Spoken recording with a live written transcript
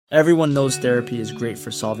Everyone knows therapy is great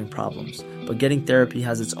for solving problems, but getting therapy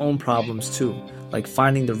has its own problems too, like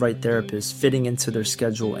finding the right therapist, fitting into their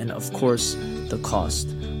schedule, and of course, the cost.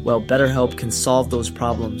 Well, BetterHelp can solve those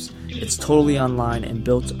problems. It's totally online and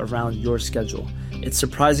built around your schedule. It's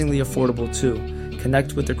surprisingly affordable too.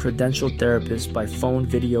 Connect with a credentialed therapist by phone,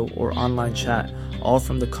 video, or online chat, all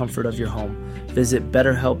from the comfort of your home. Visit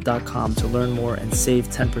BetterHelp.com to learn more and save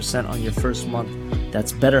 10% on your first month.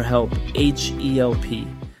 That's BetterHelp, H-E-L-P.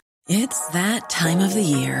 It's that time of the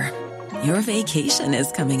year. Your vacation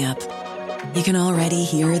is coming up. You can already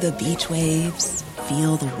hear the beach waves,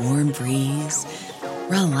 feel the warm breeze,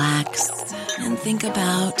 relax, and think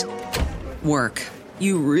about work.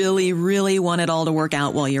 You really, really want it all to work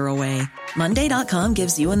out while you're away. Monday.com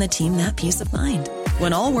gives you and the team that peace of mind.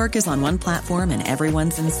 When all work is on one platform and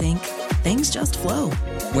everyone's in sync, things just flow.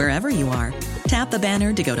 Wherever you are, tap the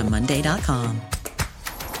banner to go to Monday.com.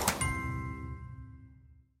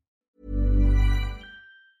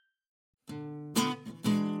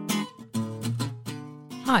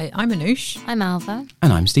 Hi, I'm Anoush. I'm Alva.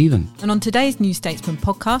 And I'm Stephen. And on today's New Statesman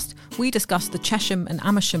podcast, we discuss the Chesham and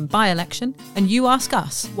Amersham by-election, and you ask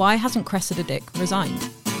us, why hasn't Cressida Dick resigned?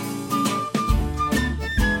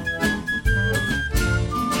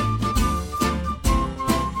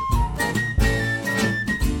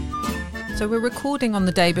 So we're recording on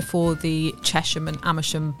the day before the Chesham and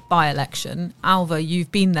Amersham by-election. Alva,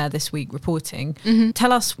 you've been there this week reporting. Mm-hmm.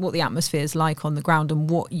 Tell us what the atmosphere is like on the ground and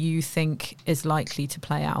what you think is likely to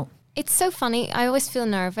play out. It's so funny. I always feel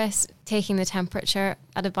nervous taking the temperature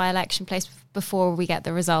at a by-election place before we get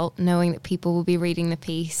the result, knowing that people will be reading the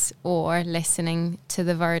piece or listening to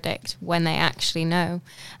the verdict when they actually know.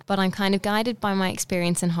 But I'm kind of guided by my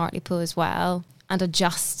experience in Hartlepool as well, and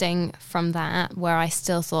adjusting from that, where I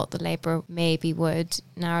still thought the Labour maybe would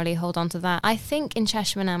narrowly hold on to that. I think in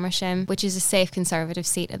Chesham and Amersham, which is a safe Conservative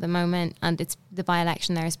seat at the moment, and it's the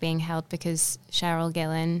by-election there is being held because Cheryl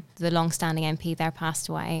Gillen, the long-standing MP there, passed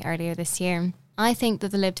away earlier this year. I think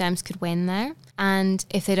that the Lib Dems could win there, and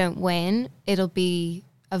if they don't win, it'll be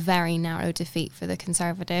a very narrow defeat for the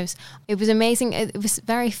Conservatives. It was amazing. It was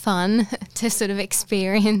very fun to sort of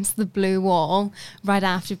experience the blue wall right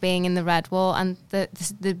after being in the red wall, and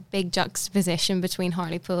the big juxtaposition between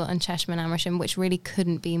Hartlepool and Chesham and Amersham, which really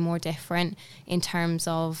couldn't be more different in terms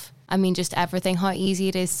of, I mean, just everything. How easy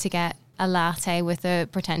it is to get a latte with a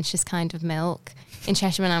pretentious kind of milk in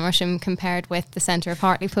Chesham and Amersham compared with the centre of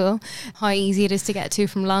Hartlepool, how easy it is to get to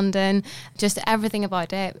from London, just everything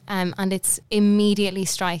about it. And it's immediately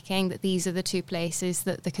striking that these are the two places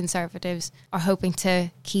that the Conservatives are hoping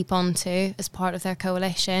to keep on to as part of their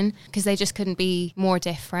coalition, because they just couldn't be more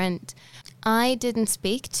different. I didn't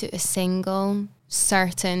speak to a single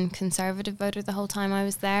certain Conservative voter the whole time I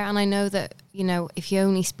was there. And I know that, you know, if you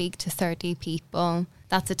only speak to 30 people,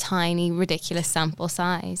 that's a tiny, ridiculous sample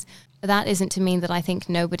size. That isn't to mean that I think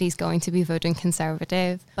nobody's going to be voting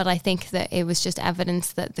Conservative, but I think that it was just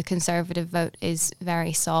evidence that the Conservative vote is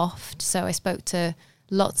very soft. So I spoke to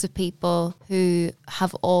lots of people who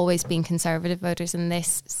have always been Conservative voters in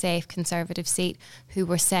this safe Conservative seat who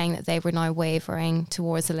were saying that they were now wavering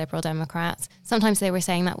towards the Liberal Democrats. Sometimes they were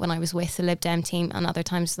saying that when I was with the Lib Dem team, and other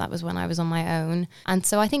times that was when I was on my own. And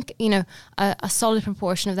so I think, you know, a solid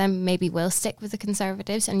proportion of them maybe will stick with the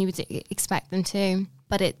Conservatives, and you would expect them to.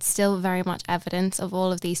 But it's still very much evidence of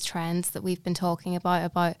all of these trends that we've been talking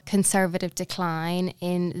about Conservative decline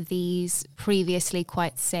in these previously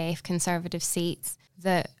quite safe Conservative seats,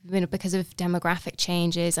 that, you know, because of demographic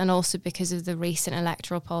changes and also because of the recent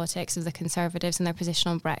electoral politics of the Conservatives and their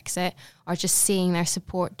position on Brexit, are just seeing their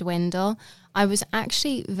support dwindle. I was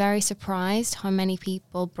actually very surprised how many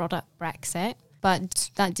people brought up Brexit, but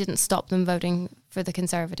that didn't stop them voting for the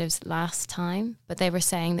Conservatives last time. But they were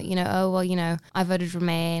saying that, you know, oh, well, you know, I voted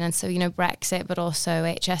Remain, and so, you know, Brexit, but also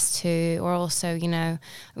HS2, or also, you know,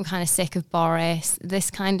 I'm kind of sick of Boris, this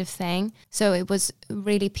kind of thing. So it was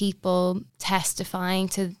really people testifying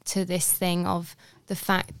to this thing of the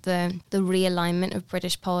fact that the realignment of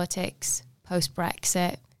British politics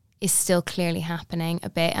post-Brexit is still clearly happening a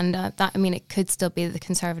bit, and that, I mean, it could still be that the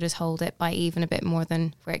Conservatives hold it by even a bit more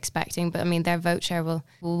than we're expecting, but I mean, their vote share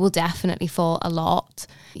will definitely fall a lot.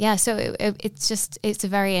 Yeah, so it's a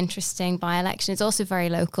very interesting by-election. It's also very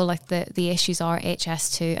local, like the issues are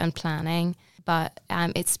HS2 and planning, but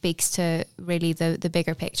it speaks to really the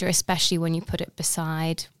bigger picture, especially when you put it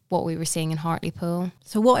beside what we were seeing in Hartlepool.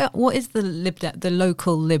 So what is the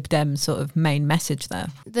local Lib Dem sort of main message there?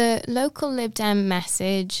 The local Lib Dem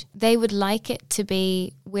message, they would like it to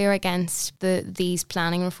be, we're against these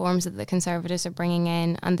planning reforms that the Conservatives are bringing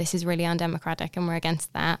in, and this is really undemocratic and we're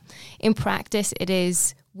against that. In practice, it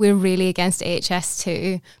is, we're really against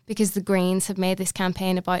HS2 because the Greens have made this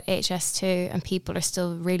campaign about HS2 and people are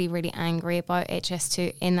still really, really angry about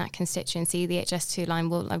HS2 in that constituency. The HS2 line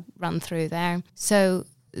will like run through there. So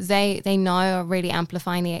they now are really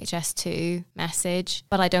amplifying the HS2 message,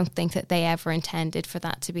 but I don't think that they ever intended for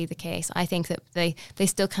that to be the case. I think that they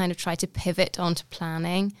still kind of try to pivot onto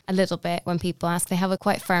planning a little bit when people ask. They have a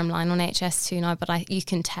quite firm line on HS2 now, but you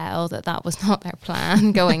can tell that was not their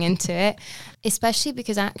plan going into it, especially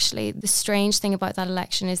because actually the strange thing about that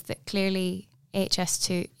election is that clearly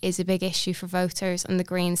HS2 is a big issue for voters, and the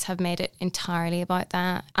Greens have made it entirely about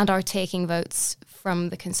that and are taking votes from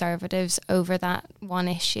the Conservatives over that one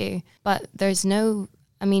issue. But there's no,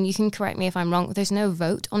 I mean, you can correct me if I'm wrong, there's no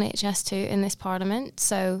vote on HS2 in this Parliament.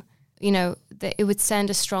 So, you know, it would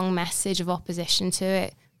send a strong message of opposition to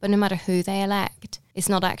it. But no matter who they elect, it's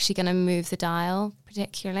not actually going to move the dial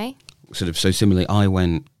particularly. So similarly, I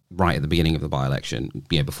went right at the beginning of the by-election,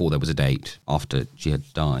 before there was a date, after she had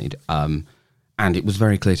died. And it was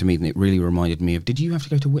very clear to me, and it really reminded me of, did you have to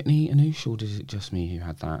go to Witney, Anoush, or is it just me who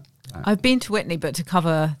had that? I've been to Witney, but to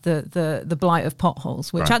cover the blight of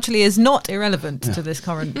potholes, which actually is not irrelevant to this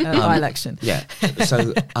current by-election. Yeah.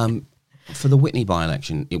 So for the Witney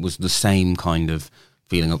by-election, it was the same kind of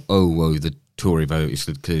feeling of, oh, whoa, the Tory vote is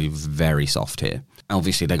clearly very soft here.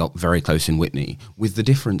 Obviously, they got very close in Witney, with the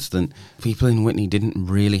difference that people in Witney didn't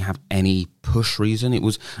really have any push reason. It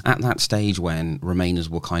was at that stage when Remainers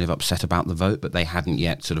were kind of upset about the vote, but they hadn't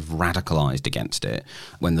yet sort of radicalised against it,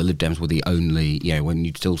 when the Lib Dems were the only, when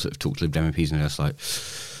you'd still sort of talk to Lib Dem MPs and they're just like,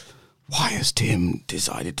 why has Tim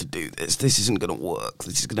decided to do this? This isn't going to work.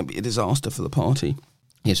 This is going to be a disaster for the party.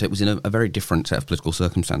 Yeah, so it was in a very different set of political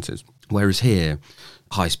circumstances. Whereas here,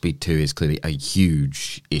 High Speed 2 is clearly a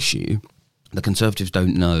huge issue. The Conservatives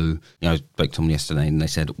don't know. I spoke to someone yesterday and they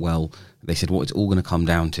said what it's all going to come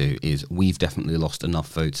down to is we've definitely lost enough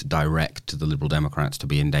votes direct to the Liberal Democrats to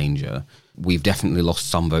be in danger. We've definitely lost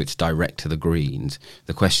some votes direct to the Greens.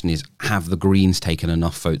 The question is, have the Greens taken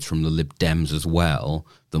enough votes from the Lib Dems as well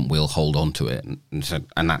that we'll hold on to it?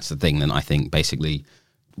 And that's the thing. Then I think basically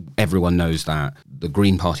everyone knows that the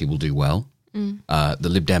Green Party will do well, the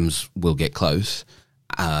Lib Dems will get close,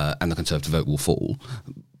 and the Conservative vote will fall.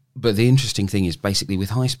 But the interesting thing is basically with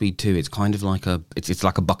High Speed 2, it's kind of like it's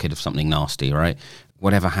like a bucket of something nasty, right?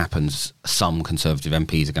 Whatever happens, some Conservative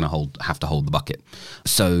MPs are going to have to hold the bucket.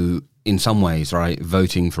 So in some ways, right,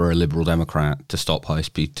 voting for a Liberal Democrat to stop High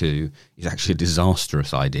Speed 2 is actually a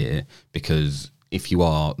disastrous idea, because if you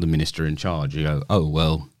are the minister in charge, you go, oh,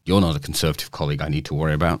 well, you're not a Conservative colleague I need to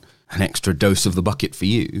worry about. An extra dose of the bucket for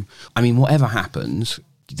you. I mean, whatever happens,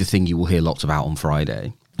 the thing you will hear lots about on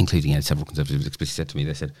Friday, including several Conservatives explicitly said to me,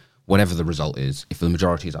 they said, whatever the result is, if the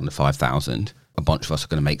majority is under 5,000, a bunch of us are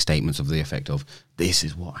going to make statements of the effect of, this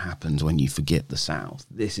is what happens when you forget the South.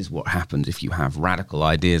 This is what happens if you have radical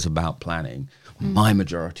ideas about planning. My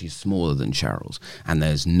majority is smaller than Cheryl's, and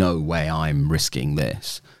there's no way I'm risking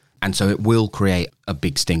this. And so it will create a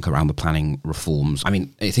big stink around the planning reforms. I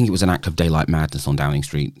mean, I think it was an act of daylight madness on Downing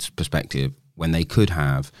Street's perspective when they could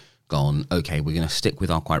have gone, okay, we're going to stick with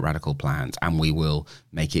our quite radical plans and we will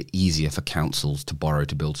make it easier for councils to borrow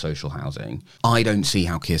to build social housing. I don't see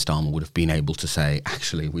how Keir Starmer would have been able to say,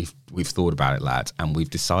 actually, we've thought about it, lads, and we've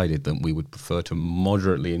decided that we would prefer to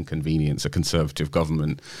moderately inconvenience a Conservative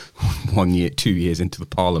government 1 year, 2 years into the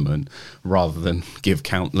Parliament rather than give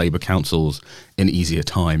Labour councils an easier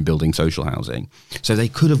time building social housing. So they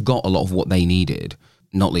could have got a lot of what they needed,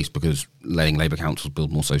 not least because letting Labour councils build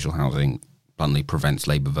more social housing bluntly prevents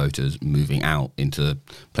Labour voters moving out into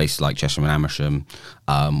places like Chesham and Amersham,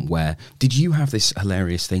 where, did you have this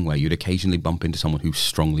hilarious thing where you'd occasionally bump into someone who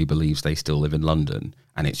strongly believes they still live in London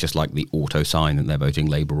and it's just like the auto sign that they're voting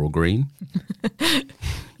Labour or Green?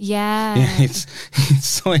 Yeah.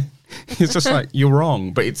 It's like, it's just like, you're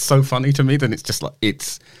wrong, but it's so funny to me that it's just like,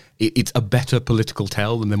 it's a better political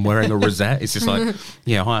tell than them wearing a rosette. It's just like,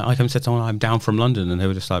 yeah, I come said to someone, I'm down from London, and they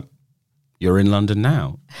were just like, you're in London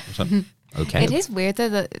now. It's like, okay. It is weird though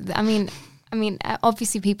that, I mean,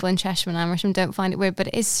 obviously people in Chesham and Amersham don't find it weird, but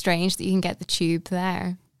it is strange that you can get the tube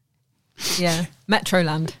there. Yeah,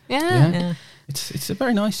 Metroland. Yeah. It's a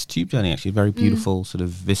very nice tube journey, actually. A very beautiful sort of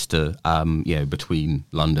vista, between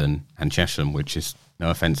London and Chesham, which is, no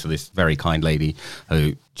offence to this very kind lady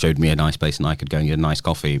who showed me a nice place and I could go and get a nice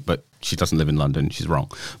coffee, but she doesn't live in London. She's wrong.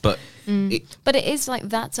 But but it is like,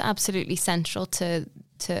 that's absolutely central to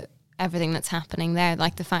everything that's happening there.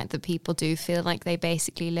 Like the fact that people do feel like they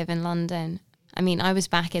basically live in London. I mean, I was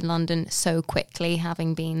back in London so quickly,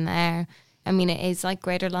 having been there. I mean, it is like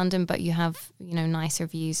Greater London, but you have, nicer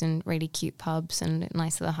views and really cute pubs and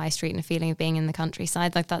nice little high street and a feeling of being in the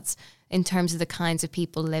countryside. Like in terms of the kinds of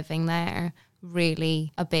people living there,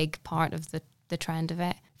 really a big part of the trend of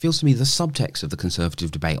it. Feels to me the subtext of the Conservative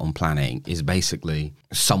debate on planning is basically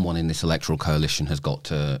someone in this electoral coalition has got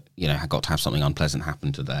to have something unpleasant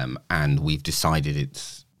happen to them, and we've decided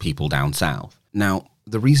it's people down south. Now,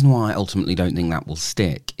 the reason why I ultimately don't think that will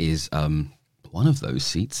stick is one of those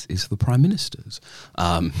seats is the Prime Minister's.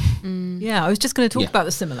 Yeah, I was just going to talk about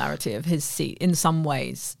the similarity of his seat in some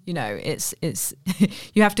ways. You know, it's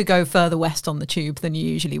you have to go further west on the tube than you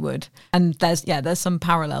usually would. And there's some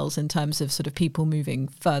parallels in terms of sort of people moving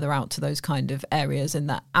further out to those kind of areas in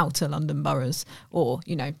the outer London boroughs, or,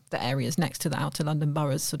 you know, the areas next to the outer London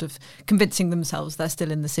boroughs, sort of convincing themselves they're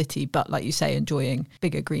still in the city, but like you say, enjoying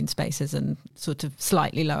bigger green spaces and sort of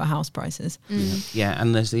slightly lower house prices. Yeah,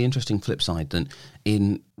 and there's the interesting flip side that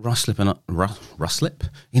in Ruislip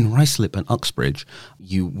and Uxbridge,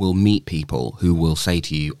 you will meet people who will say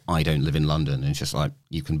to you, I don't live in London. And it's just like,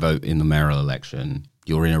 you can vote in the mayoral election.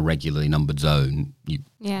 You're in a regularly numbered zone.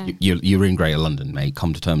 You're in Greater London, mate.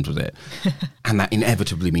 Come to terms with it. And that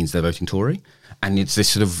inevitably means they're voting Tory. And it's this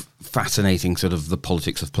sort of fascinating sort of the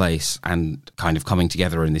politics of place and kind of coming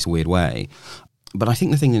together in this weird way. But I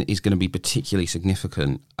think the thing that is going to be particularly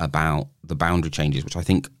significant about the boundary changes, which I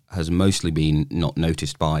think has mostly been not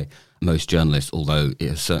noticed by most journalists, although it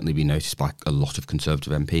has certainly been noticed by a lot of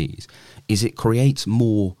Conservative MPs, is it creates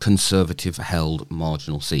more Conservative-held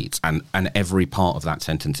marginal seats. And every part of that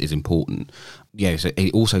sentence is important. Yeah, so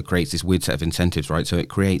it also creates this weird set of incentives, right? So it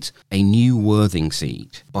creates a new Worthing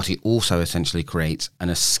seat, but it also essentially creates an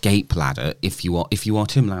escape ladder. If you are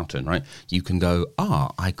Tim Loughton, right, you can go,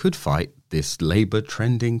 I could fight this Labour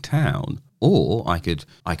trending town, or I could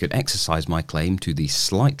exercise my claim to the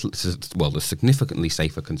significantly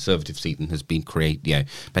safer Conservative seat and has been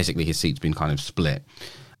basically his seat's been kind of split.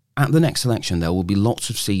 At the next election, there will be lots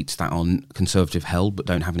of seats that are Conservative held but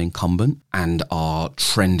don't have an incumbent and are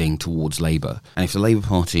trending towards Labour. And if the Labour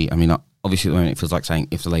Party, I mean, obviously at the moment it feels like saying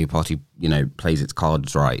if the Labour Party, plays its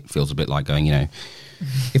cards right, it feels a bit like going,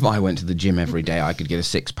 if I went to the gym every day, I could get a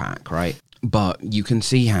six-pack, right? But you can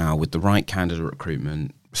see how with the right candidate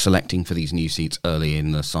recruitment, selecting for these new seats early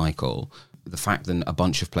in the cycle, the fact that a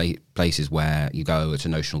bunch of places where you go, it's a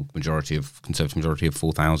notional Conservative majority of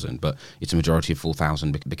 4,000, but it's a majority of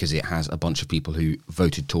 4,000 because it has a bunch of people who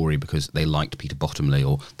voted Tory because they liked Peter Bottomley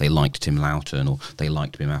or they liked Tim Loughton or they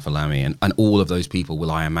liked Bim Affolami. And all of those people will,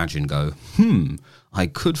 I imagine, go, I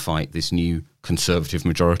could fight this new Conservative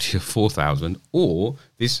majority of 4,000 or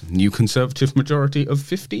this new Conservative majority of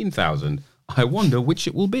 15,000. I wonder which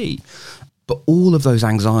it will be. But all of those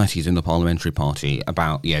anxieties in the parliamentary party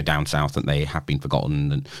about down south, that they have been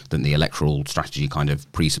forgotten and that the electoral strategy kind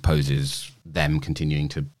of presupposes them continuing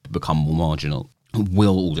to become more marginal,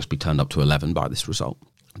 will all just be turned up to 11 by this result.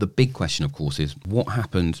 The big question, of course, is what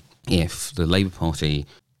happens if the Labour Party...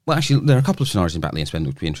 Well, actually, there are a couple of scenarios in Batley and Spen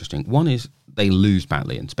which would be interesting. One is they lose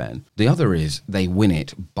Batley and Spen. The other is they win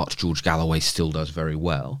it, but George Galloway still does very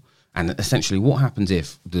well. And essentially what happens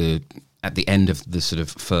if at the end of the sort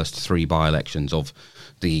of first three by-elections of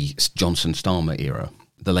the Johnson-Starmer era,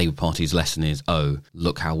 the Labour Party's lesson is,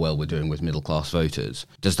 look how well we're doing with middle-class voters.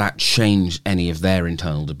 Does that change any of their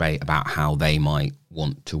internal debate about how they might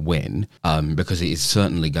want to win? Because it is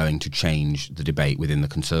certainly going to change the debate within the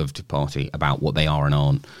Conservative Party about what they are and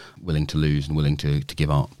aren't willing to lose and willing to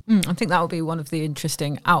give up. I think that will be one of the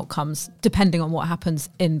interesting outcomes, depending on what happens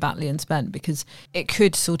in Batley and Spen, because it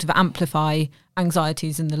could sort of amplify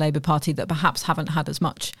anxieties in the Labour Party that perhaps haven't had as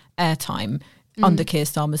much airtime under Keir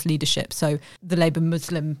Starmer's leadership. So the Labour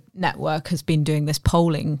Muslim Network has been doing this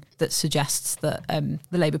polling that suggests that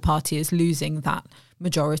the Labour Party is losing that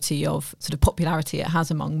majority of sort of popularity it has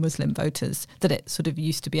among Muslim voters that it sort of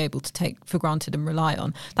used to be able to take for granted and rely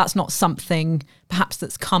on. That's not something perhaps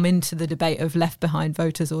that's come into the debate of left behind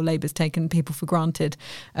voters or Labour's taken people for granted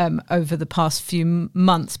over the past few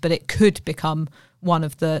months, but it could become one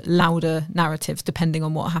of the louder narratives depending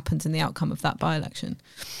on what happens in the outcome of that by-election.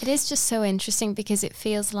 It is just so interesting because it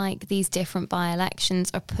feels like these different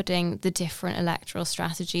by-elections are putting the different electoral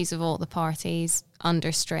strategies of all the parties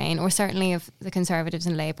under strain, or certainly of the Conservatives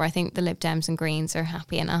and Labour. I think the Lib Dems and Greens are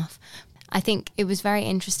happy enough. I think it was very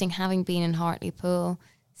interesting, having been in Hartlepool,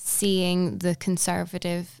 seeing the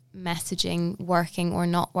Conservative messaging working or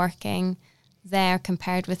not working there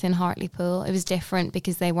compared with in Hartlepool. It was different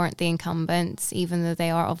because they weren't the incumbents, even though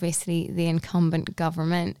they are obviously the incumbent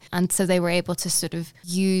government. And so they were able to sort of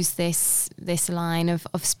use this line of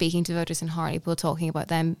speaking to voters in Hartlepool, talking about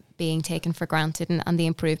them being taken for granted and the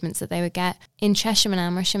improvements that they would get. In Chesham and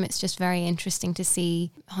Amersham, it's just very interesting to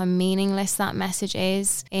see how meaningless that message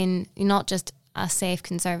is in not just a safe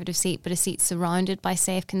Conservative seat, but a seat surrounded by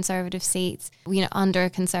safe Conservative seats, under a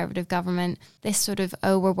Conservative government. This sort of,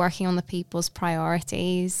 we're working on the people's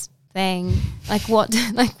priorities thing. What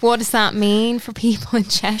does that mean for people in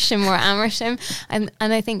Chesham or Amersham? And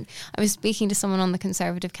I think I was speaking to someone on the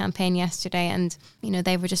Conservative campaign yesterday, and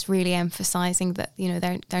they were just really emphasising that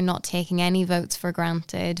they're not taking any votes for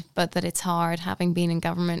granted, but that it's hard having been in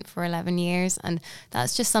government for 11 years, and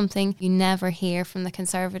that's just something you never hear from the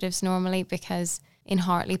Conservatives normally, because in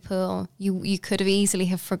Hartlepool, you could have easily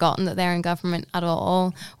have forgotten that they're in government at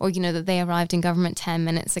all, or that they arrived in government 10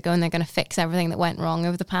 minutes ago and they're going to fix everything that went wrong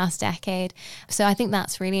over the past decade. So I think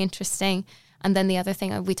that's really interesting. And then the other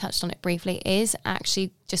thing, we touched on it briefly, is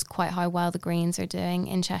actually just quite how well the Greens are doing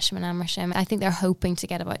in Chesham and Amersham. I think they're hoping to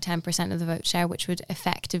get about 10% of the vote share, which would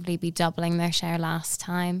effectively be doubling their share last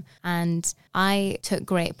time. And I took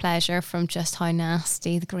great pleasure from just how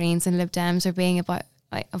nasty the Greens and Lib Dems are being about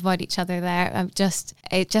each other there.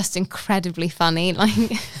 It's just incredibly funny.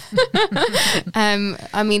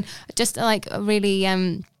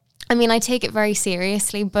 I take it very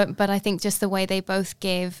seriously, but I think just the way they both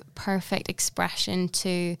give perfect expression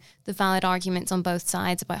to the valid arguments on both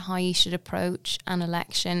sides about how you should approach an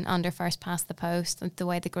election under first past the post, and the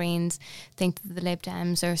way the Greens think that the Lib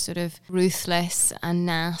Dems are sort of ruthless and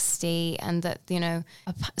nasty, and that,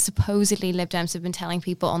 supposedly Lib Dems have been telling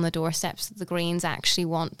people on the doorsteps that the Greens actually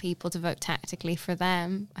want people to vote tactically for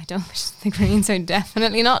them. I don't, which the Greens are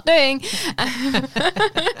definitely not doing.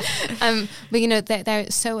 But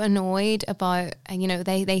they're so annoyed about,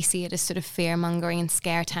 they see it as sort of fear mongering and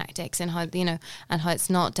scare tactics, and how it's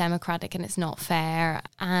not democratic and it's not fair.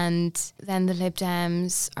 And then the Lib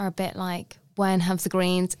Dems are a bit like, when have the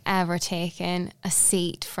Greens ever taken a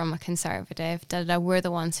seat from a Conservative? We're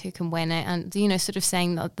the ones who can win it. And, sort of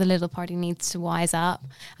saying that the little party needs to wise up.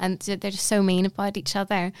 And they're just so mean about each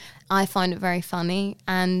other. I find it very funny.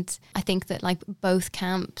 And I think that both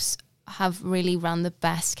camps have really run the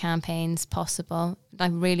best campaigns possible,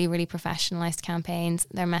 really, really professionalised campaigns.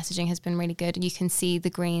 Their messaging has been really good, and you can see the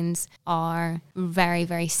Greens are very,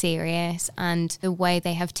 very serious, and the way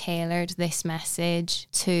they have tailored this message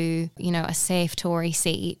to, a safe Tory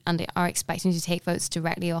seat, and they are expecting to take votes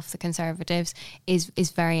directly off the Conservatives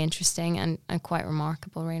is very interesting and quite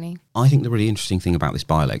remarkable, really. I think the really interesting thing about this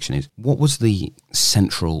by-election is, what was the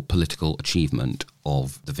central political achievement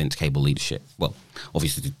of the Vince Cable leadership? Well,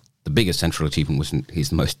 obviously the biggest central achievement was he's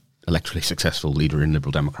the most electorally successful leader in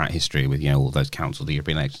Liberal Democrat history, with all those councils, the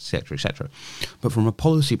European elections, etc., etc. But from a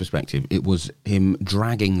policy perspective, it was him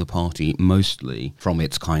dragging the party mostly from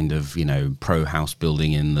its kind of pro-house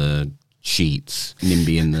building in the sheets,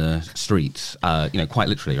 NIMBY in the streets. Quite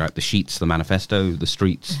literally, right? The sheets, the manifesto, the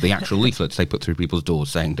streets, the actual leaflets they put through people's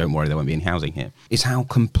doors saying, "Don't worry, there won't be any housing here." It's how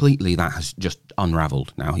completely that has just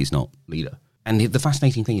unravelled. Now he's not leader. And the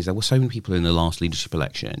fascinating thing is, there were so many people in the last leadership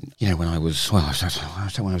election, when I was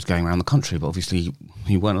going around the country, but obviously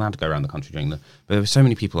you weren't allowed to go around the country but there were so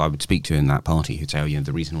many people I would speak to in that party who'd say,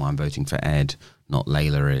 the reason why I'm voting for Ed, not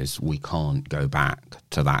Layla, is we can't go back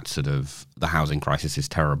to that sort of, the housing crisis is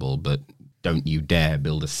terrible, but don't you dare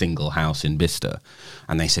build a single house in Bicester.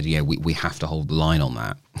 And they said, we have to hold the line on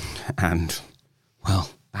that. And,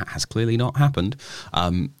 well, that has clearly not happened.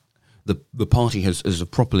 The party has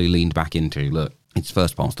properly leaned back into, look, it's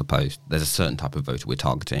first past the post. There's a certain type of voter we're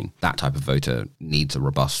targeting. That type of voter needs a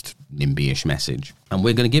robust NIMBY-ish message, and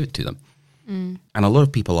we're going to give it to them. And a lot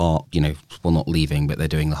of people are, not leaving, but they're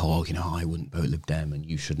doing the whole, I wouldn't vote Lib Dem and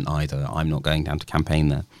you shouldn't either. I'm not going down to campaign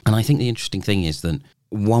there. And I think the interesting thing is that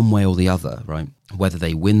one way or the other, right, whether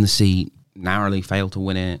they win the seat, narrowly fail to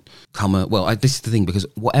win it, this is the thing, because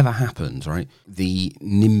whatever happens, right, the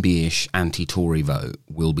NIMBY-ish anti-Tory vote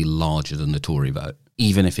will be larger than the Tory vote,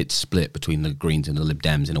 even if it's split between the Greens and the Lib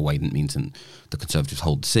Dems in a way that means that the Conservatives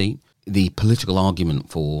hold the seat. The political argument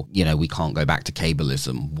for, we can't go back to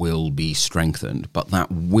cabalism will be strengthened, but that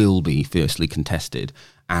will be fiercely contested.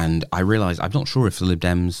 And I realise, I'm not sure if the Lib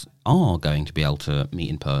Dems are going to be able to meet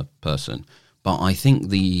in person. But I think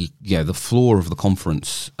the floor of the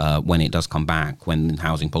conference, when it does come back, when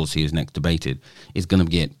housing policy is next debated, is going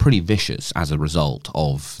to get pretty vicious as a result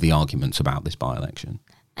of the arguments about this by-election.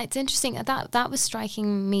 It's interesting. That was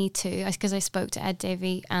striking me too, because I spoke to Ed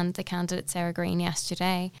Davey and the candidate Sarah Green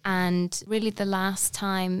yesterday. And really the last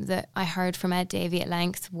time that I heard from Ed Davey at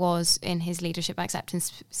length was in his leadership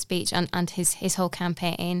acceptance speech and his whole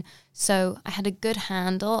campaign. So I had a good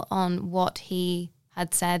handle on what he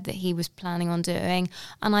had said that he was planning on doing.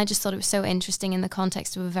 And I just thought it was so interesting in the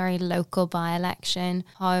context of a very local by-election,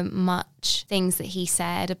 how much things that he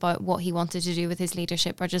said about what he wanted to do with his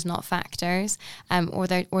leadership are just not factors, or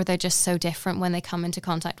they're just so different when they come into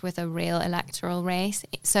contact with a real electoral race.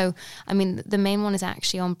 So, I mean, the main one is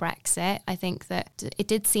actually on Brexit. I think that it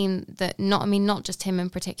did seem that not just him in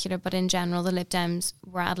particular, but in general, the Lib Dems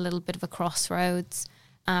were at a little bit of a crossroads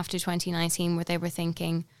after 2019 where they were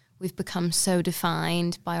thinking, we've become so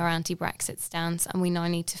defined by our anti-Brexit stance, and we now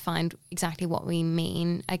need to find exactly what we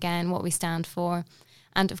mean, again, what we stand for.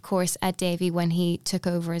 And of course, Ed Davey, when he took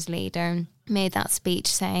over as leader, made that speech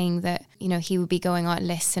saying that, you know, he would be going out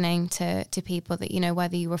listening to people that, you know,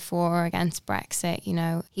 whether you were for or against Brexit, you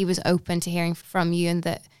know, he was open to hearing from you and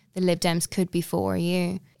that the Lib Dems could be for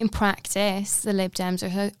you. In practice, the Lib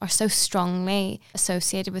Dems are so strongly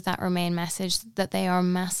associated with that Remain message that they are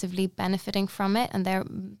massively benefiting from it, and they're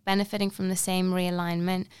benefiting from the same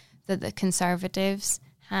realignment that the Conservatives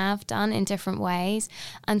have done in different ways.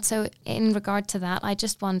 And so in regard to that, I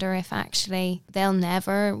just wonder if actually they'll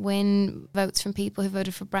never win votes from people who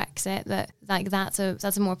voted for Brexit, that like that's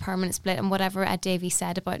a more permanent split. And whatever Ed Davey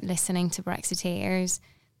said about listening to Brexiteers,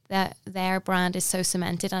 that their brand is so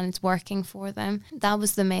cemented and it's working for them. That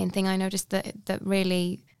was the main thing I noticed that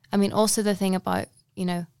really, I mean, also the thing about, you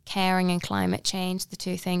know, caring and climate change, the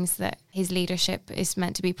two things that his leadership is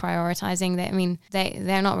meant to be prioritising. I mean,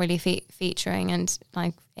 they're not really featuring, and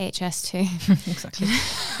like HS2. Exactly.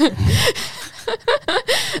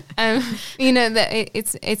 You know, that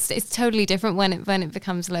it's totally different when it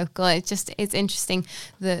becomes local. It's interesting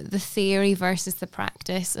the theory versus the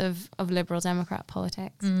practice of Liberal Democrat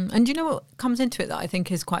politics. And you know what comes into it that I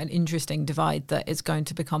think is quite an interesting divide that is going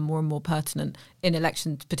to become more and more pertinent in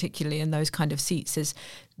elections, particularly in those kind of seats, is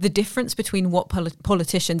the difference between what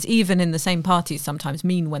politicians, even in the same parties, sometimes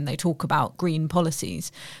mean when they talk about green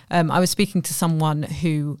policies. I was speaking to someone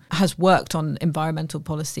who has worked on environmental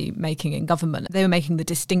policy making in government. They were making the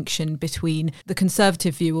distinction between the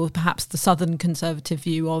Conservative view, or perhaps the Southern Conservative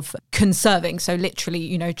view, of conserving. So literally,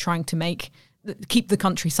 you know, trying to keep the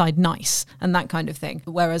countryside nice and that kind of thing.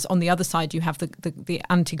 Whereas on the other side, you have the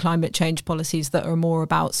anti-climate change policies that are more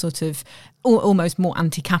about sort of almost more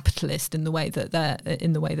anti-capitalist in the way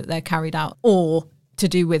that they're carried out, or to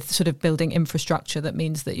do with sort of building infrastructure that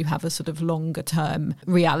means that you have a sort of longer term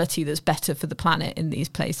reality that's better for the planet in these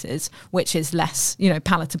places, which is less, you know,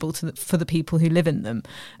 palatable for the people who live in them.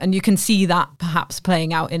 And you can see that perhaps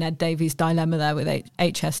playing out in Ed Davey's dilemma there with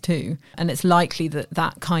HS2. And it's likely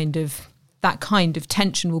that kind of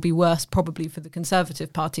tension will be worse probably for the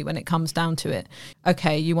Conservative Party when it comes down to it.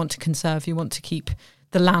 Okay, you want to conserve, you want to keep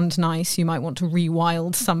the land nice, you might want to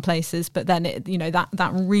rewild some places, but then it, you know,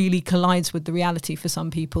 that really collides with the reality for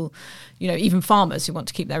some people, you know, even farmers who want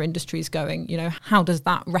to keep their industries going. You know, how does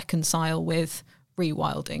that reconcile with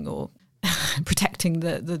rewilding or protecting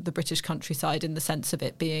the British countryside in the sense of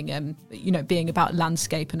it being, you know, being about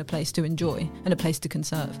landscape and a place to enjoy and a place to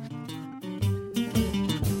conserve?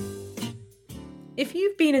 If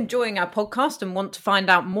you've been enjoying our podcast and want to find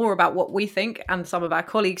out more about what we think, and some of our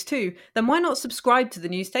colleagues too, then why not subscribe to The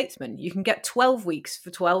New Statesman? You can get 12 weeks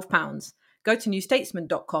for £12. Go to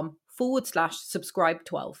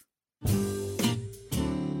newstatesman.com/subscribe12.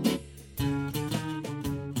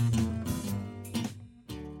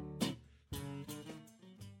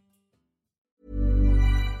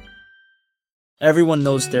 Everyone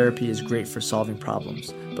knows therapy is great for solving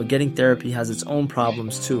problems, but getting therapy has its own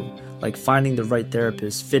problems too, like finding the right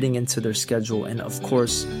therapist, fitting into their schedule, and of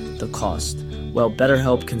course, the cost. Well,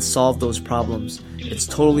 BetterHelp can solve those problems. It's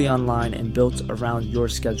totally online and built around your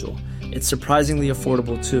schedule. It's surprisingly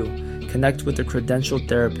affordable too. Connect with a credentialed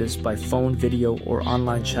therapist by phone, video, or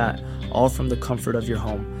online chat, all from the comfort of your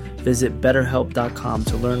home. Visit BetterHelp.com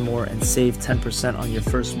to learn more and save 10% on your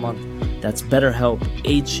first month. That's BetterHelp,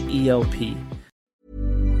 H-E-L-P.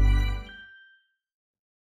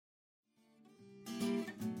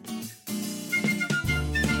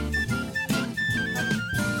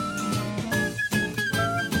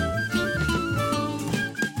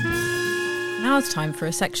 Now it's time for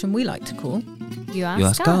a section we like to call You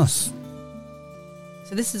Ask Us.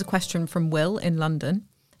 So this is a question from Will in London.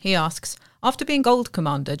 He asks, after being Gold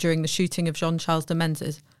Commander during the shooting of Jean-Charles de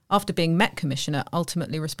Menezes, after being Met Commissioner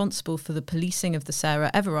ultimately responsible for the policing of the Sarah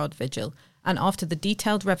Everard vigil, and after the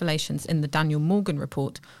detailed revelations in the Daniel Morgan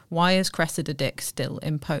report, why is Cressida Dick still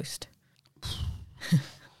in post?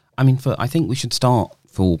 I mean, I think we should start,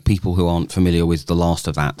 for people who aren't familiar with the last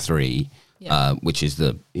of that three, which is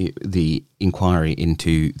the inquiry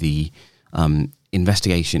into the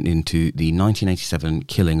investigation into the 1987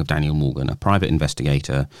 killing of Daniel Morgan, a private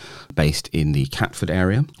investigator based in the Catford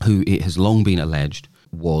area, who it has long been alleged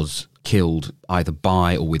was killed either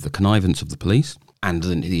by or with the connivance of the police, and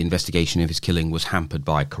the investigation of his killing was hampered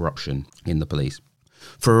by corruption in the police.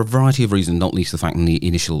 For a variety of reasons, not least the fact that the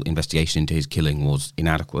initial investigation into his killing was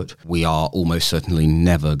inadequate, we are almost certainly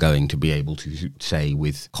never going to be able to say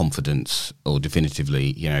with confidence or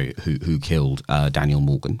definitively, who killed Daniel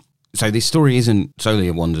Morgan. So this story isn't solely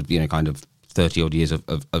one of, kind of 30-odd years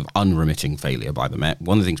of unremitting failure by the Met.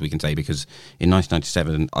 One of the things we can say, because in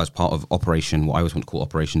 1997, as part of Operation, what I always want to call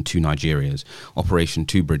Operation Two Nigerias, Operation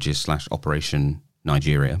Two Bridges / Operation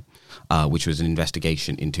Nigeria, which was an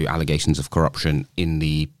investigation into allegations of corruption in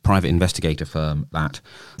the private investigator firm that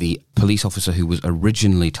the police officer who was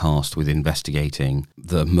originally tasked with investigating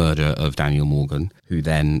the murder of Daniel Morgan, who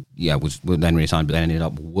then was then reassigned, but then ended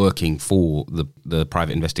up working for the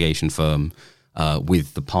private investigation firm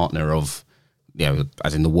with the partner of,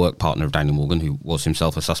 as in the work partner of Daniel Morgan, who was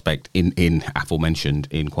himself a suspect in aforementioned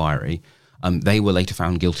inquiry. They were later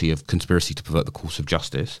found guilty of conspiracy to pervert the course of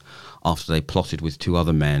justice after they plotted with 2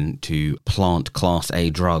 other men to plant Class A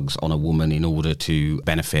drugs on a woman in order to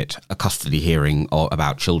benefit a custody hearing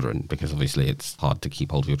about children, because obviously it's hard to keep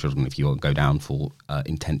hold of your children if you go down for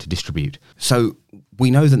intent to distribute. So we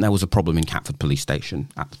know that there was a problem in Catford Police Station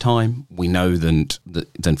at the time. We know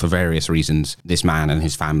that for various reasons, this man and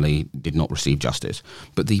his family did not receive justice.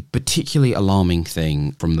 But the particularly alarming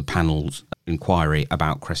thing from the panel's inquiry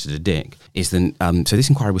about Cressida Dick is that, so this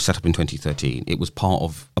inquiry was set up in 2013. It was part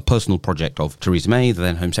of a personal project of Theresa May, the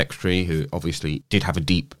then Home Secretary, who obviously did have a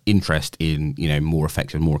deep interest in, more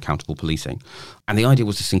effective, more accountable policing. And the idea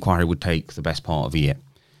was this inquiry would take the best part of a year.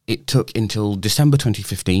 It took until December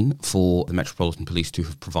 2015 for the Metropolitan Police to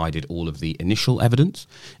have provided all of the initial evidence.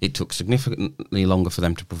 It took significantly longer for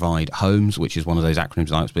them to provide HOMES, which is one of those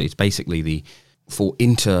acronyms, but it's basically for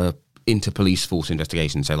inter-police force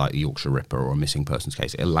investigation, say like the Yorkshire Ripper or a missing persons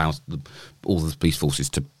case. It allows all the police forces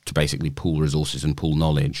to basically pool resources and pool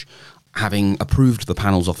knowledge. Having approved, the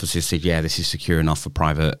panel's officers said, this is secure enough for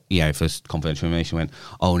private, for confidential information. Went,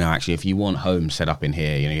 oh no, actually, if you want homes set up in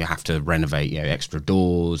here, you have to renovate, extra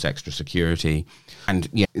doors, extra security. And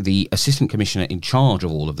the assistant commissioner in charge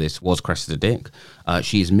of all of this was Cressida Dick.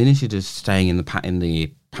 She is minuted as staying in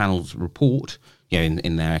the panel's report,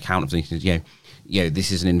 in their account of things.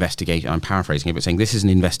 This is an investigation. I'm paraphrasing it, but saying this is an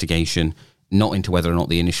investigation not into whether or not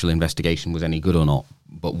the initial investigation was any good or not,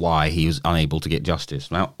 but why he was unable to get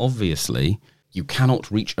justice. Now, obviously, you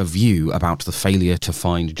cannot reach a view about the failure to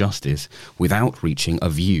find justice without reaching a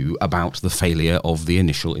view about the failure of the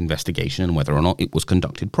initial investigation and whether or not it was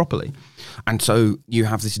conducted properly. And so you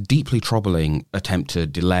have this deeply troubling attempt to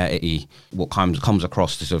delay what comes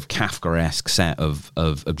across this sort of Kafkaesque set of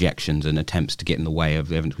objections and attempts to get in the way of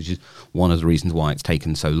the evidence, which is one of the reasons why it's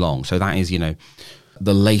taken so long. So that is,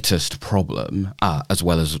 the latest problem, as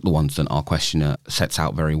well as the ones that our questioner sets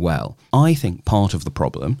out very well. I think part of the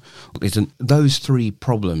problem is that those 3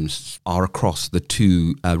 problems are across the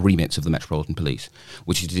 2 remits of the Metropolitan Police,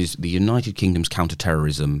 which is the United Kingdom's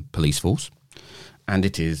counter-terrorism police force, and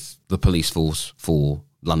it is the police force for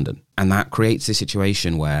London. And that creates a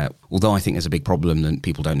situation where, although I think there's a big problem that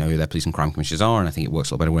people don't know who their police and crime commissioners are, and I think it works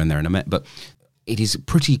a lot better when they're in a Met, but it is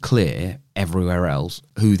pretty clear everywhere else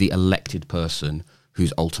who the elected person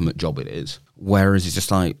whose ultimate job it is. Whereas it's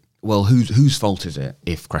just like, well, whose fault is it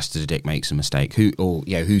if Cressida Dick makes a mistake? Who's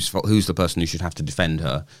the person who should have to defend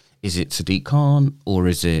her? Is it Sadiq Khan or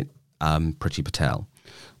is it Priti Patel?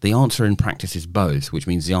 The answer in practice is both, which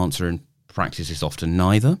means the answer in practice is often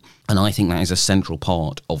neither. And I think that is a central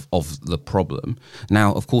part of the problem.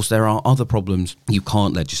 Now, of course, there are other problems you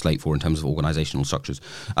can't legislate for in terms of organisational structures.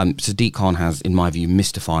 Sadiq Khan has, in my view,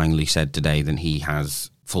 mystifyingly said today that he has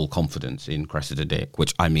full confidence in Cressida Dick,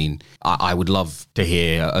 which, I would love to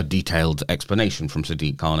hear a detailed explanation from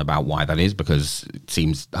Sadiq Khan about why that is, because it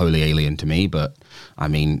seems wholly alien to me, but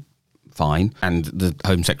fine. And the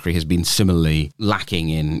Home Secretary has been similarly lacking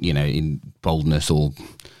in boldness or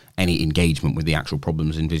any engagement with the actual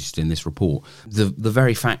problems envisaged in this report. The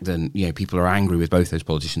very fact that people are angry with both those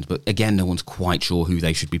politicians, but again, no one's quite sure who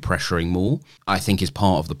they should be pressuring more, I think is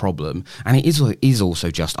part of the problem. And it is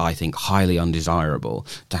also just, I think, highly undesirable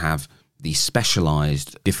to have the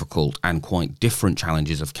specialised, difficult and quite different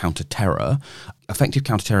challenges of counter-terror. Effective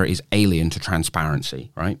counter-terror is alien to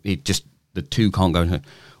transparency, right? The two can't go into...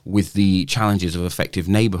 with the challenges of effective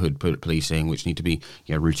neighbourhood policing, which need to be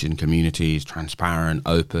rooted in communities, transparent,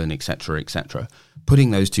 open, etc., etc.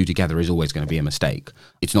 putting those two together is always going to be a mistake.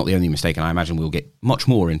 It's not the only mistake, and I imagine we'll get much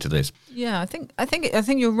more into this. Yeah, I think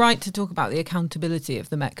you're right to talk about the accountability of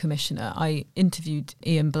the Met Commissioner. I interviewed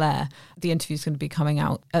Ian Blair. The interview's going to be coming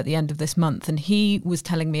out at the end of this month, and he was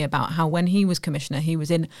telling me about how when he was Commissioner, he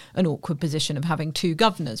was in an awkward position of having two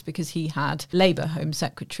governors because he had Labour Home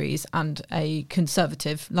Secretaries and a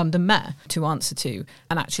Conservative London Mayor to answer to.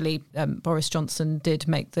 And actually, Boris Johnson did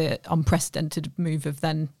make the unprecedented move of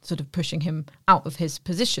then sort of pushing him out of his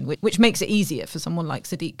position, which makes it easier for someone like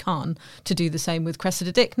Sadiq Khan to do the same with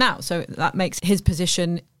Cressida Dick now. So that makes his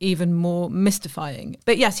position even more mystifying.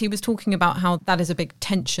 But yes, he was talking about how that is a big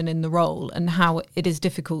tension in the role and how it is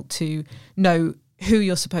difficult to know who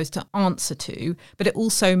you're supposed to answer to. But it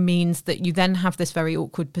also means that you then have this very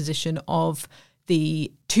awkward position of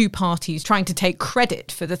the two parties trying to take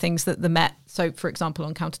credit for the things that the Met, so for example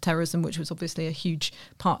on counterterrorism, which was obviously a huge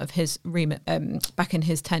part of his remit back in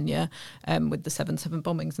his tenure with the 7/7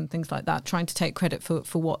 bombings and things like that, trying to take credit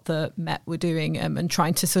for what the Met were doing and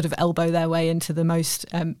trying to sort of elbow their way into the most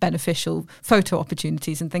beneficial photo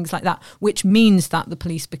opportunities and things like that, which means that the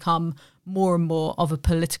police become more and more of a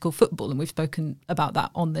political football. And we've spoken about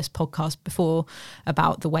that on this podcast before,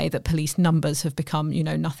 about the way that police numbers have become,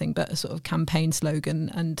 nothing but a sort of campaign slogan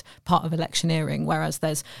and part of electioneering, whereas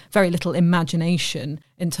there's very little imagination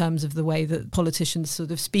in terms of the way that politicians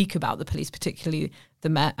sort of speak about the police, particularly the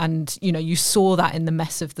Met. And, you saw that in the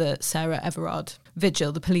mess of the Sarah Everard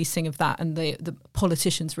vigil, the policing of that and the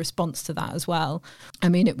politicians' response to that as well. I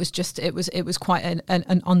mean, it was quite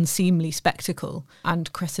an unseemly spectacle.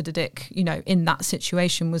 And Cressida Dick, in that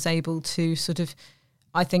situation was able to sort of,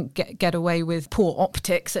 I think, get away with poor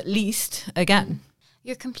optics, at least, again.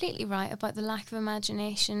 You're completely right about the lack of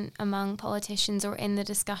imagination among politicians or in the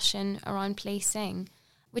discussion around policing,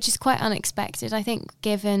 which is quite unexpected. I think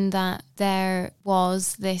given that there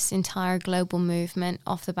was this entire global movement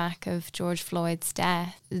off the back of George Floyd's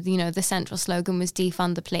death, the central slogan was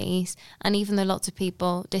defund the police. And even though lots of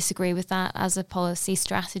people disagree with that as a policy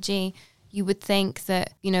strategy, you would think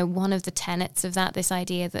that, one of the tenets of that, this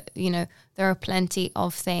idea that, there are plenty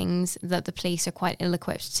of things that the police are quite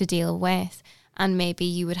ill-equipped to deal with. And maybe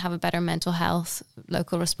you would have a better mental health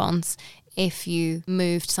local response if you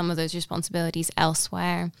moved some of those responsibilities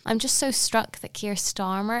elsewhere. I'm just so struck that Keir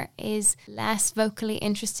Starmer is less vocally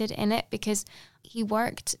interested in it, because he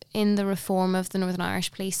worked in the reform of the Northern Irish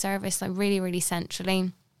Police Service, like really, really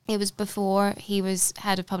centrally. It was before he was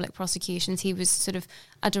head of public prosecutions. He was sort of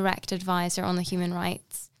a direct advisor on the human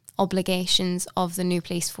rights obligations of the new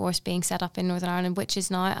police force being set up in Northern Ireland, which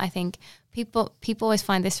is now, I think, people always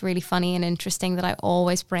find this really funny and interesting that I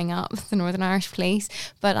always bring up the Northern Irish Police,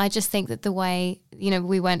 but I just think that the way,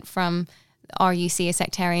 we went from RUC, a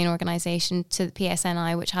sectarian organisation, to the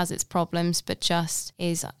PSNI, which has its problems, but just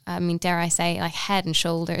is, dare I say, like head and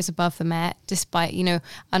shoulders above the Met, despite, an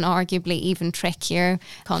arguably even trickier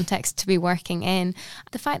context to be working in.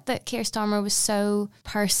 The fact that Keir Starmer was so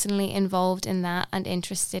personally involved in that and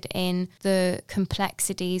interested in the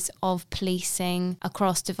complexities of policing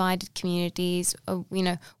across divided communities,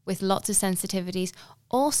 with lots of sensitivities,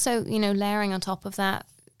 also, layering on top of that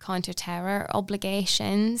counter-terror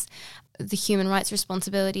obligations, the human rights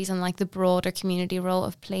responsibilities and like the broader community role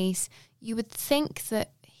of police, you would think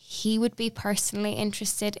that he would be personally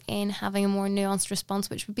interested in having a more nuanced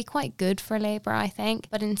response, which would be quite good for Labour, I think.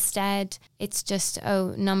 But instead, it's just,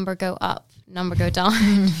 number go up, number go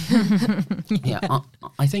down. Yeah,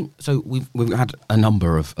 I think, so we've had a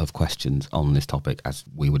number of questions on this topic, as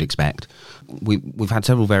we would expect. We've had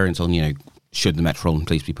several variants on, should the Metropolitan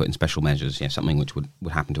Police be put in special measures? Something which would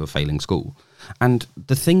happen to a failing school. And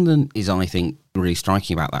the thing that is, I think, really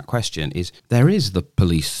striking about that question is there is the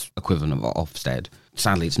police equivalent of Ofsted.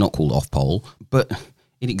 Sadly, it's not called Ofpol, but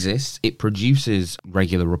it exists. It produces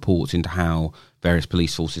regular reports into how various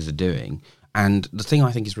police forces are doing. And the thing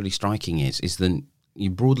I think is really striking is that you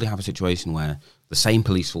broadly have a situation where the same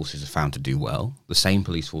police forces are found to do well, the same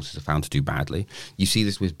police forces are found to do badly. You see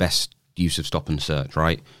this with best use of stop and search,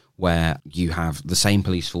 right? Where you have the same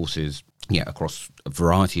police forces, across a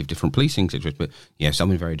variety of different policing situations, but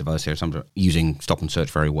some are very diverse here, some are using stop and search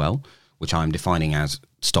very well, which I'm defining as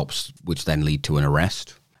stops which then lead to an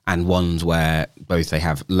arrest, and ones where both they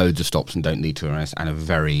have loads of stops and don't lead to an arrest and a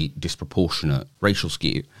very disproportionate racial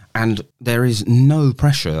skew. And there is no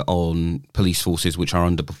pressure on police forces which are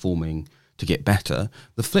underperforming to get better.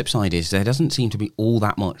 The flip side is there doesn't seem to be all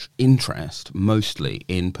that much interest, mostly,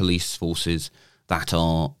 in police forces that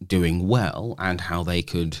are doing well and how they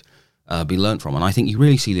could be learnt from. And I think you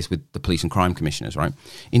really see this with the police and crime commissioners, right?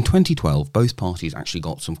 In 2012, both parties actually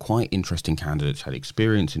got some quite interesting candidates who had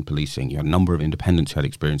experience in policing. You had a number of independents who had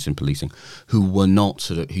experience in policing who were not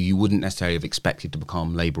who you wouldn't necessarily have expected to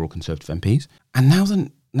become Labour or Conservative MPs. And now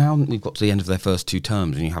that we've got to the end of their first 2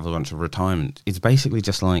 terms and you have a bunch of retirement, it's basically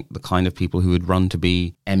just like the kind of people who would run to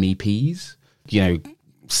be MEPs,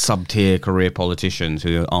 sub-tier career politicians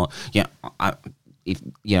who are,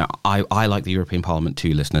 I like the European Parliament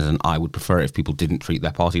too, listeners, and I would prefer it if people didn't treat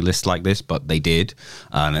their party lists like this, but they did.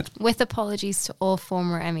 With apologies to all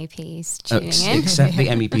former MEPs tuning in. Except the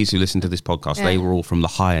MEPs who listen to this podcast. They were all from the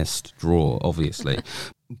highest draw, obviously.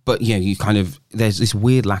 But you there's this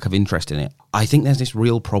weird lack of interest in it. I think there's this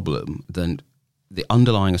real problem that the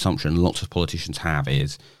underlying assumption lots of politicians have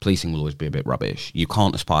is policing will always be a bit rubbish. You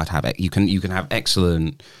can't aspire to have you can have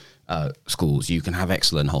excellent schools, you can have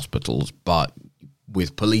excellent hospitals, but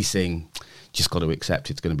with policing, just got to accept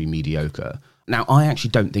it's going to be mediocre. Now, I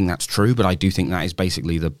actually don't think that's true, but I do think that is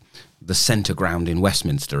basically the centre ground in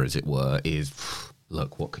Westminster, as it were, is,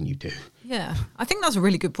 look, what can you do? Yeah, I think that's a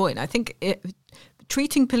really good point. I think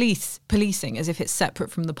treating policing as if it's separate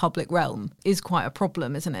from the public realm is quite a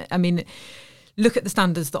problem, isn't it? I mean, look at the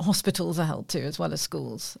standards that hospitals are held to as well as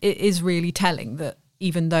schools. It is really telling that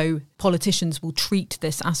even though politicians will treat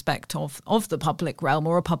this aspect of the public realm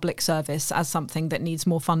or a public service as something that needs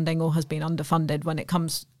more funding or has been underfunded when it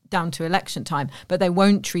comes down to election time, but they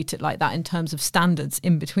won't treat it like that in terms of standards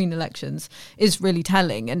in between elections, is really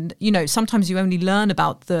telling. And, sometimes you only learn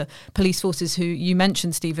about the police forces who you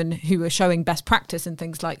mentioned, Stephen, who are showing best practice in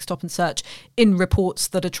things like stop and search in reports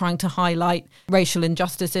that are trying to highlight racial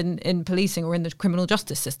injustice in policing or in the criminal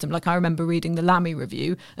justice system. Like I remember reading the Lammy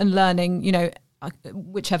review and learning,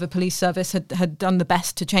 whichever police service had done the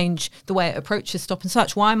best to change the way it approaches stop and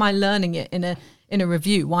search. Why am I learning it in a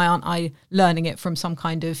review? Why aren't I learning it from some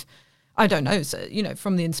kind of, I don't know,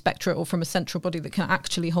 from the inspectorate or from a central body that can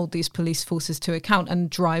actually hold these police forces to account and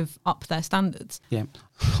drive up their standards? Yeah.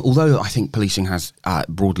 Although I think policing has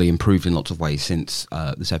broadly improved in lots of ways since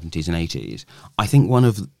the 70s and 80s, I think one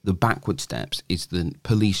of the backward steps is that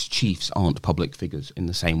police chiefs aren't public figures in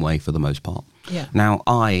the same way for the most part. Yeah. Now,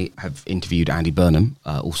 I have interviewed Andy Burnham,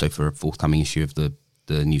 also for a forthcoming issue of the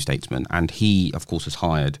New Statesman, and he, of course, has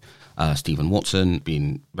hired Stephen Watson,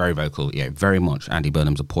 been very vocal, very much Andy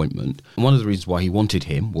Burnham's appointment. And one of the reasons why he wanted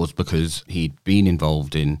him was because he'd been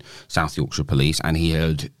involved in South Yorkshire Police and he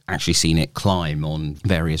had actually seen it climb on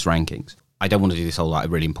various rankings. I don't want to do this whole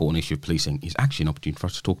really important issue of policing. It's actually an opportunity for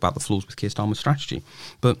us to talk about the flaws with Keir Starmer's strategy.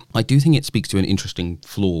 But I do think it speaks to an interesting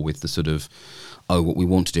flaw with the sort of, what we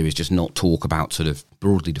want to do is just not talk about sort of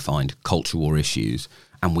broadly defined culture war issues,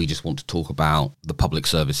 and we just want to talk about the public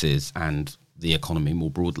services and the economy more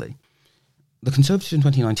broadly. The Conservatives in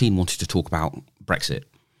 2019 wanted to talk about Brexit,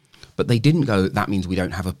 but they didn't go, that means we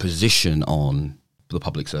don't have a position on the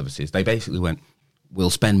public services. They basically went,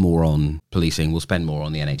 we'll spend more on policing, we'll spend more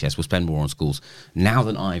on the NHS, we'll spend more on schools. Now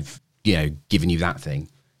that I've given you that thing,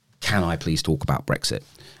 can I please talk about Brexit?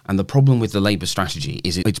 And the problem with the Labour strategy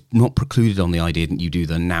is it's not precluded on the idea that you do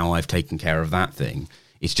the now I've taken care of that thing.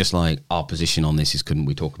 It's just like our position on this is, couldn't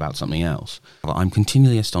we talk about something else? I'm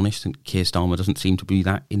continually astonished that Keir Starmer doesn't seem to be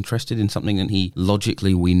that interested in something that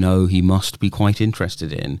we know he must be quite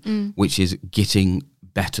interested in, which is getting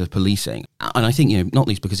better policing. And I think, not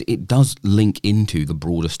least because it does link into the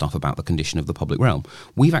broader stuff about the condition of the public realm.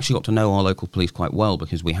 We've actually got to know our local police quite well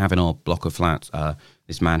because we have in our block of flats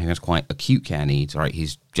this man who has quite acute care needs. Right,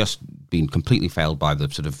 he's just been completely failed by the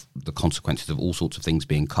sort of the consequences of all sorts of things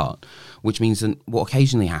being cut, which means that what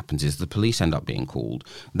occasionally happens is the police end up being called.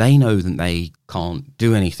 They know that they can't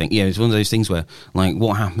do anything. It's one of those things where, like,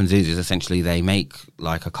 what happens is essentially they make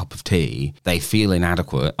like a cup of tea. They feel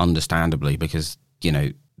inadequate, understandably, because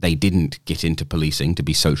they didn't get into policing to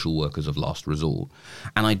be social workers of last resort.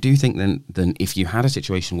 And I do think then if you had a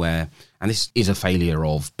situation where, and this is a failure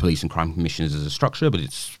of police and crime commissioners as a structure, but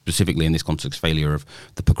it's specifically in this context failure of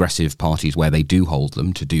the progressive parties where they do hold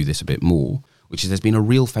them to do this a bit more, which is there's been a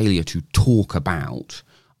real failure to talk about,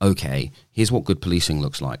 okay, here's what good policing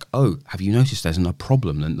looks like. Oh, have you noticed there's a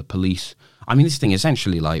problem then the police, this thing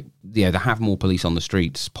essentially like, the have more police on the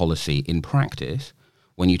streets policy in practice,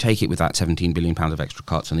 when you take it with that £17 billion of extra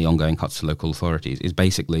cuts and the ongoing cuts to local authorities, is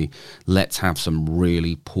basically let's have some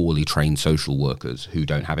really poorly trained social workers who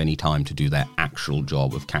don't have any time to do their actual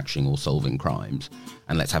job of catching or solving crimes.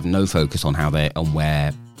 And let's have no focus on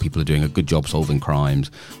where people are doing a good job solving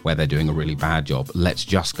crimes, where they're doing a really bad job. Let's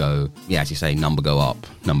just go, as you say, number go up,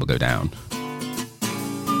 number go down.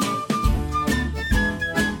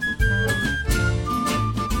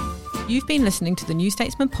 You've been listening to the New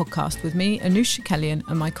Statesman podcast with me, Anoosh Chakelian,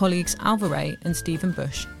 and my colleagues Alva Ray and Stephen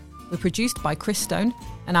Bush. We're produced by Chris Stone,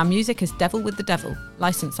 and our music is Devil with the Devil,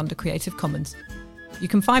 licensed under Creative Commons. You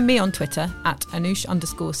can find me on Twitter at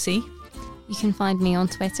Anoosh_C. You can find me on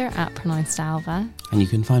Twitter at Pronounced Alva. And you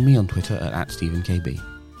can find me on Twitter at StephenKB.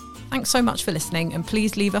 Thanks so much for listening, and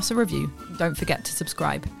please leave us a review. Don't forget to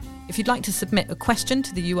subscribe. If you'd like to submit a question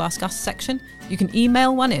to the You Ask Us section, you can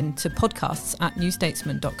email one in to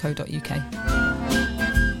podcasts@newstatesman.co.uk.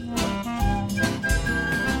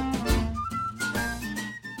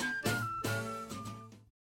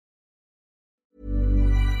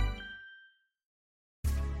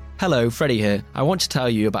 Hello, Freddie here. I want to tell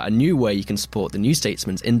you about a new way you can support the New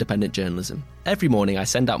Statesman's independent journalism. Every morning I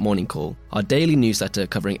send out Morning Call, our daily newsletter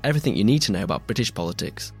covering everything you need to know about British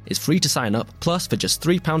politics. It's free to sign up, plus for just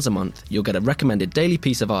 £3 a month, you'll get a recommended daily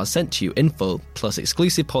piece of ours sent to you in full, plus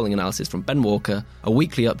exclusive polling analysis from Ben Walker, a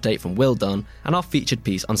weekly update from Will Dunn, and our featured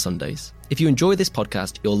piece on Sundays. If you enjoy this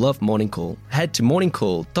podcast, you'll love Morning Call. Head to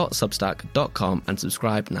morningcall.substack.com and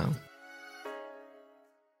subscribe now.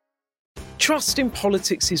 Trust in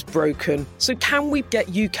politics is broken, so can we get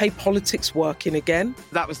UK politics working again?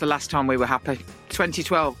 That was the last time we were happy.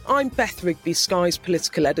 2012. I'm Beth Rigby, Sky's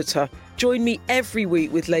political editor. Join me every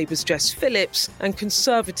week with Labour's Jess Phillips and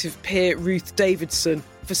Conservative peer Ruth Davidson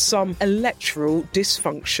for some electoral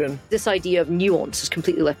dysfunction. This idea of nuance is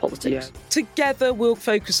completely left politics. Yeah. Together we'll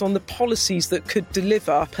focus on the policies that could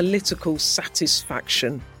deliver political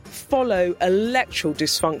satisfaction. Follow Electoral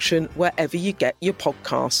Dysfunction wherever you get your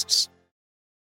podcasts.